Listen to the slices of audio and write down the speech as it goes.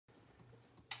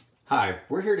Hi,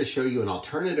 we're here to show you an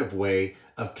alternative way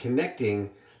of connecting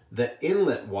the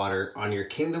inlet water on your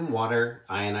Kingdom Water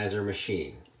ionizer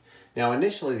machine. Now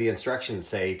initially the instructions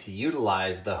say to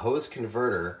utilize the hose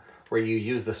converter where you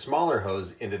use the smaller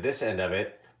hose into this end of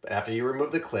it after you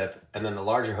remove the clip, and then the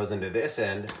larger hose into this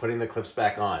end, putting the clips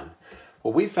back on.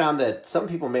 Well, we found that some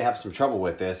people may have some trouble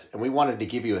with this, and we wanted to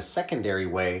give you a secondary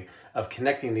way of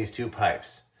connecting these two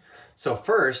pipes. So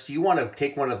first, you want to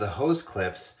take one of the hose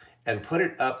clips and put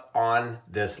it up on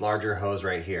this larger hose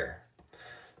right here.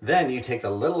 Then you take the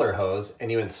littler hose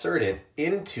and you insert it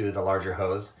into the larger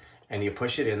hose and you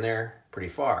push it in there pretty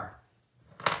far.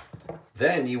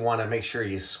 Then you want to make sure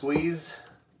you squeeze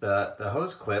the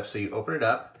hose clip, so you open it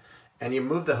up and you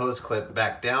move the hose clip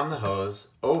back down the hose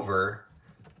over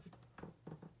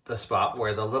the spot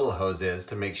where the little hose is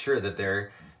to make sure that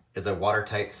there is a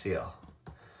watertight seal.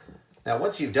 Now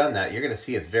once you've done that, you're going to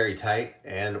see it's very tight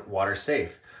and water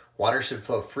safe. Water should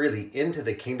flow freely into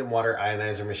the Kingdom Water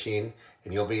ionizer machine,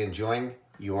 and you'll be enjoying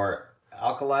your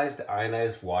alkalized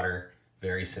ionized water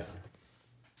very soon.